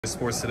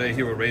Sports today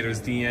here with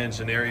Raiders DN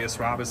Janarius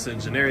Robinson.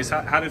 Janarius,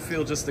 how did it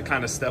feel just to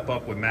kind of step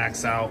up with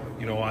Maxx out?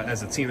 You know,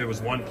 as a team, there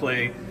was one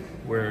play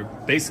where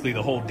basically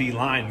the whole D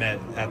line met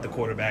at the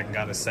quarterback and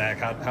got a sack.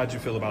 How'd you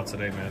feel about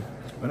today, man?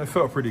 And it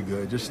felt pretty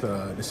good just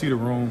to see the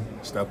room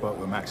step up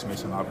with Maxx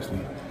Mason. Obviously,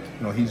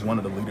 you know, he's one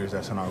of the leaders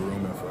that's in our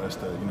room, and for us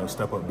to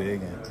step up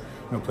big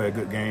and play a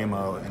good game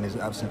in his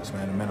absence,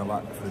 man, it meant a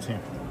lot for the team.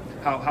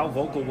 How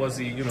vocal was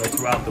he,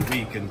 throughout the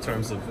week in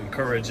terms of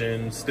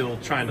encouraging, still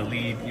trying to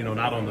lead,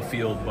 not on the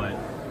field, but,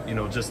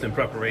 just in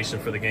preparation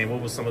for the game?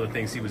 What was some of the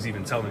things he was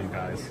even telling you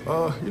guys?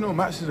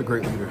 Maxx is a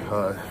great leader.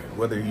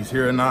 Whether he's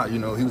here or not, he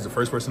was the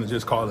first person to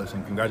just call us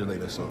and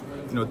congratulate us. So,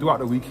 throughout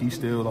the week, he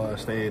still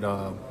stayed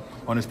on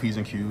his P's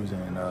and Q's,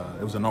 and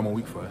it was a normal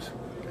week for us.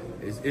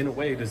 In a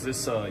way, does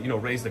this,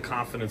 raise the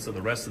confidence of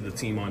the rest of the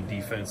team on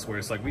defense, where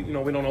it's like, we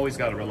don't always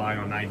got to rely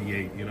on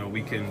 98.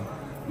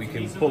 We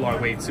can pull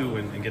our way too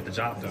and get the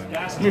job done.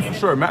 Yeah, for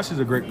sure. Maxx is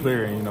a great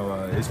player, and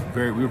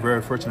we were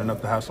very fortunate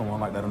enough to have someone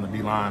like that on the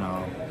D line.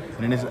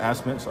 And in his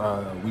aspects,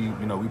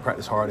 we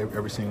practice hard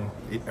every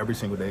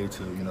single day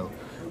to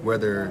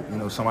whether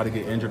somebody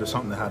get injured or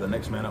something, to have the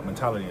next man up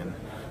mentality. And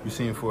you've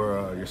seen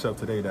for yourself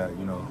today that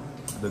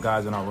the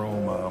guys in our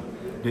room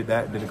did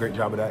a great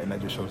job of that, and that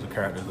just shows the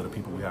characters of the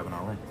people we have in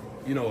our room.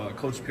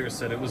 Coach Pierce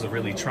said it was a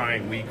really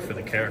trying week for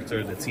the character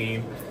of the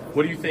team.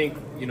 What do you think,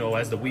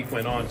 as the week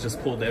went on,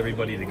 just pulled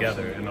everybody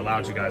together and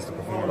allowed you guys to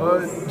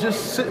perform?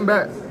 Just sitting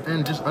back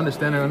and just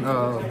understanding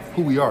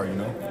who we are,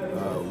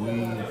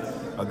 we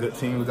a good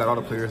team. We got all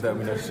the players that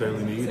we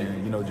necessarily need,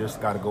 and,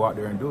 just got to go out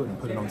there and do it and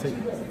put it on tape.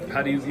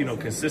 How do you,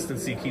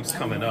 consistency keeps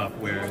coming up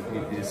where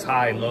it's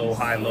high,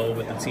 low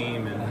with the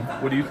team,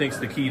 and what do you think is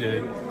the key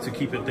to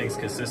keeping things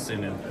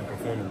consistent and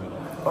performing with it?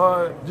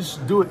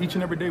 Just do it each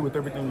and every day with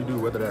everything you do,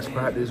 whether that's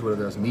practice,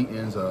 whether that's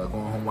meetings, going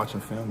home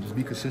watching film. Just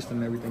be consistent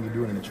in everything you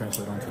do and then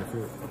translate onto the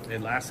field.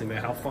 And lastly,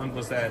 man, how fun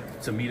was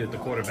that to meet at the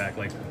quarterback?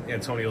 Like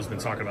Antonio's been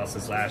talking about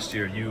since last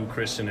year. You,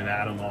 Christian, and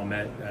Adam all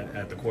met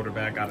at the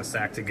quarterback, got a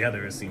sack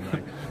together, it seemed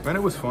like. Man,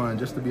 it was fun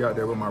just to be out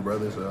there with my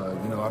brothers.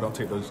 I don't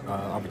take those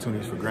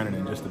opportunities for granted,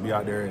 and just to be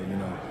out there and,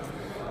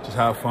 just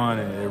have fun,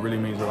 and it really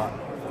means a lot.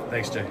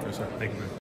 Thanks, Jay. Yes, sir. Thank you, man.